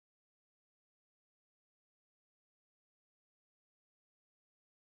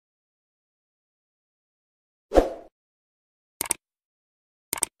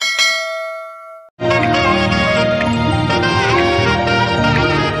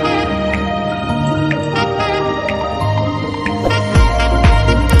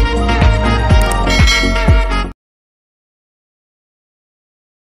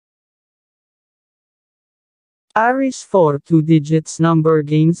Aries 4 2 digits number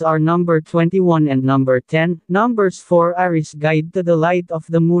games are number 21 and number 10. Numbers for Aries guide to the light of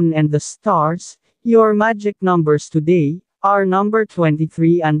the moon and the stars. Your magic numbers today are number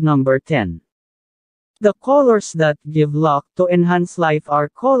 23 and number 10. The colors that give luck to enhance life are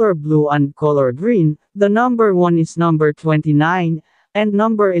color blue and color green. The number 1 is number 29 and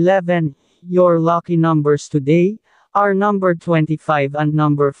number 11. Your lucky numbers today are number 25 and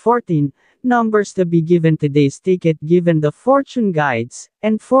number 14. Numbers to be given today's ticket given the fortune guides,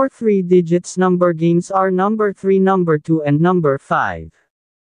 and for 3 digits number games are number 3, number 2 and number 5.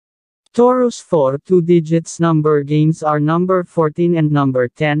 Taurus 4 2 digits number games are number 14 and number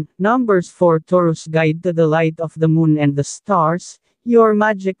 10. Numbers for Taurus guide to the light of the moon and the stars. Your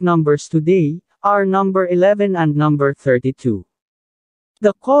magic numbers today are number 11 and number 32.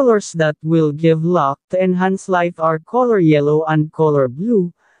 The colors that will give luck to enhance life are color yellow and color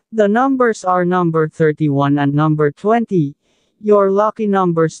blue. The numbers are number 31 and number 20. Your lucky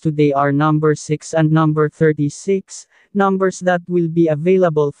numbers today are number 6 and number 36. Numbers that will be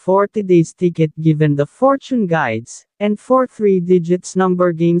available for today's ticket given the fortune guides, and for 3 digits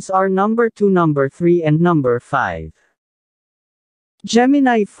number games are number 2, number 3 and number 5.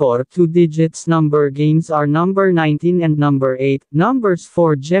 Gemini 4 2 digits number games are number 19 and number 8. Numbers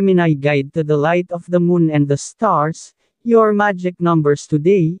for Gemini guide to the light of the moon and the stars. Your magic numbers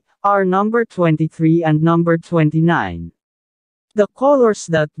today are number 23 and number 29. The colors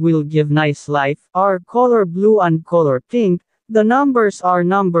that will give nice life are color blue and color pink. The numbers are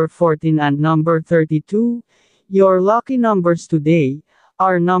number 14 and number 32. Your lucky numbers today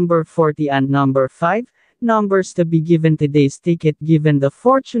are number 40 and number 5. Numbers to be given today's ticket given the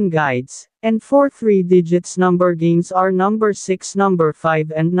fortune guides, and for 3 digits number games are number 6, number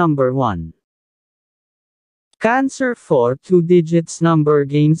 5 and number 1. Cancer 4 2 digits number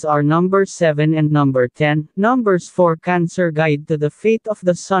games are number 7 and number 10. Numbers for Cancer guide to the fate of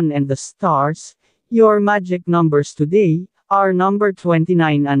the sun and the stars. Your magic numbers today are number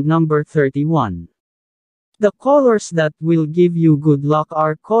 29 and number 31. The colors that will give you good luck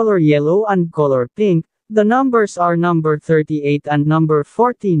are color yellow and color pink. The numbers are number 38 and number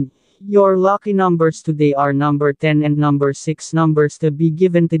 14. Your lucky numbers today are number 10 and number 6. Numbers to be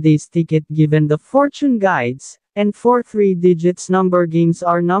given today's ticket given the fortune guides, and for 3 digits number games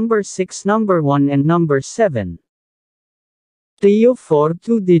are number 6, number 1 and number 7. Leo 4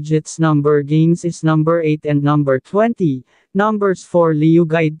 2 digits number games is number 8 and number 20. Numbers for Leo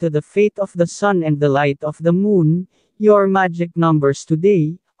guide to the fate of the sun and the light of the moon. Your magic numbers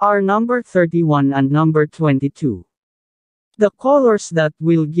today are number 31 and number 22. The colors that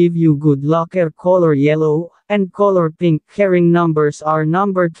will give you good luck are color yellow and color pink. Carrying numbers are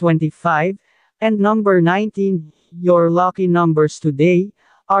number 25 and number 19. Your lucky numbers today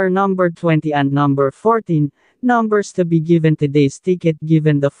are number 20 and number 14. Numbers to be given today's ticket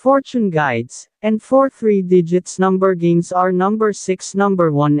given the fortune guides, and for 3 digits number games are number 6,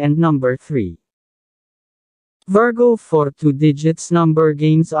 number 1 and number 3. Virgo 4 2 digits number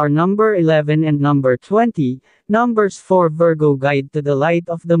games are number 11 and number 20. Numbers for Virgo guide to the light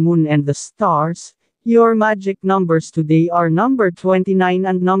of the moon and the stars. Your magic numbers today are number 29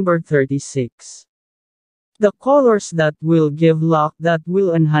 and number 36. The colors that will give luck that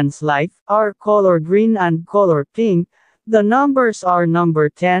will enhance life are color green and color pink. The numbers are number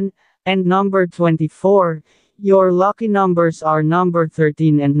 10 and number 24. Your lucky numbers are number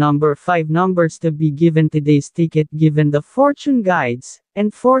 13 and number 5. Numbers to be given today's ticket given the fortune guides,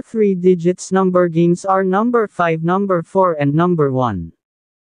 and for 3 digits number games are number 5, number 4 and number 1.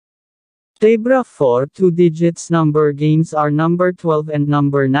 Libra 4 2 digits number games are number 12 and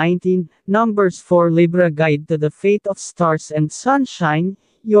number 19. Numbers for Libra guide to the fate of stars and sunshine.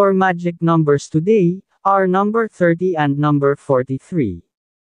 Your magic numbers today are number 30 and number 43.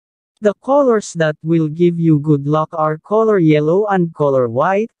 The colors that will give you good luck are color yellow and color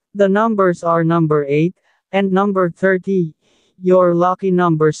white. The numbers are number 8 and number 30. Your lucky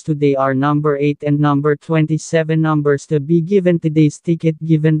numbers today are number 8 and number 27. Numbers to be given today's ticket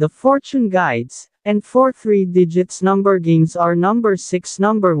given the fortune guides, and for 3 digits number games are number 6,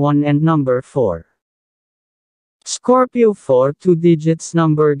 number 1 and number 4. Scorpio 4 2 digits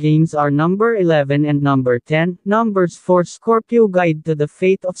number games are number 11 and number 10. Numbers for Scorpio guide to the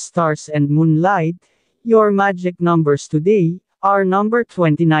fate of stars and moonlight. Your magic numbers today are number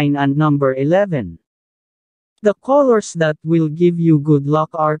 29 and number 11. The colors that will give you good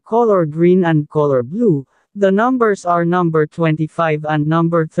luck are color green and color blue. The numbers are number 25 and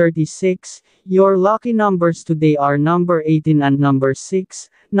number 36. Your lucky numbers today are number 18 and number 6.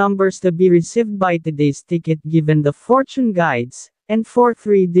 Numbers to be received by today's ticket given the fortune guides, and for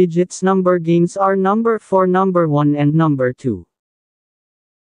 3 digits number games are number 4, number 1 and number 2.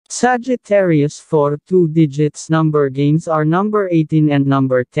 Sagittarius for 2 digits number games are number 18 and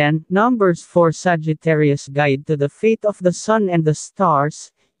number 10. Numbers for Sagittarius guide to the fate of the sun and the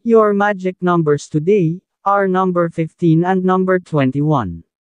stars. Your magic numbers today are number 15 and number 21.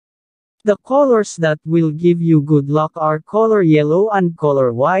 The colors that will give you good luck are color yellow and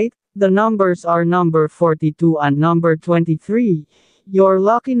color white. The numbers are number 42 and number 23. Your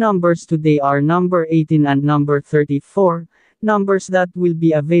lucky numbers today are number 18 and number 34. Numbers that will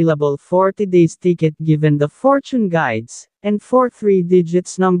be available for today's ticket given the fortune guides, and for 3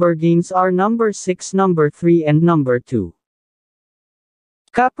 digits number games are number 6, number 3 and number 2.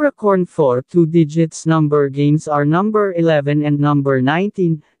 Capricorn for 2 digits number games are number 11 and number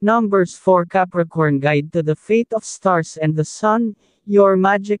 19. Numbers for Capricorn guide to the fate of stars and the sun. Your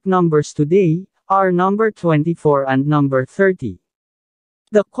magic numbers today are number 24 and number 30.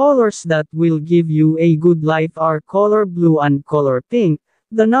 The colors that will give you a good life are color blue and color pink.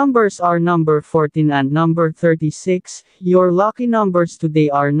 The numbers are number 14 and number 36. Your lucky numbers today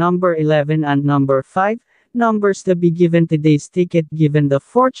are number 11 and number 5. Numbers to be given today's ticket given the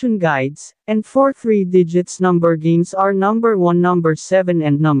fortune guides, and for 3 digits number games are number 1, number 7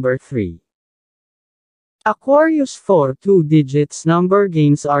 and number 3. Aquarius for 2 digits number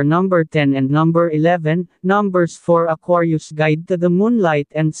games are number 10 and number 11. Numbers for Aquarius guide to the moonlight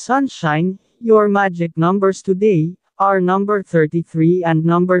and sunshine. Your magic numbers today are number 33 and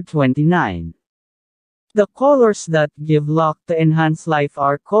number 29. The colors that give luck to enhance life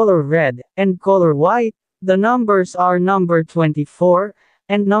are color red and color white. The numbers are number 24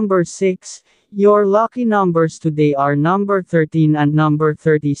 and number 6. Your lucky numbers today are number 13 and number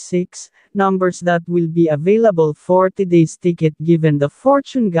 36. Numbers that will be available for today's ticket given the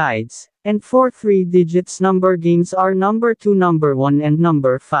fortune guides, and for 3 digits number games are number 2, number 1 and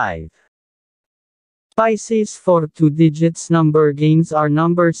number 5. Pisces for 2 digits number games are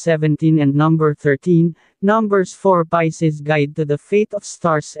number 17 and number 13. Numbers for Pisces guide to the fate of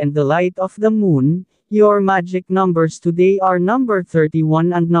stars and the light of the moon. Your magic numbers today are number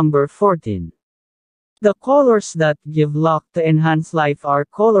 31 and number 14. The colors that give luck to enhance life are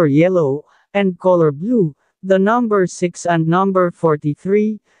color yellow and color blue. The number 6 and number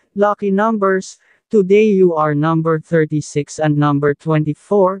 43. Lucky numbers today you are number 36 and number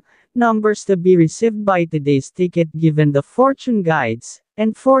 24. Numbers to be received by today's ticket given the fortune guides,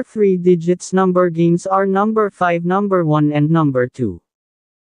 and for 3 digits number games are number 5, number 1 and number 2.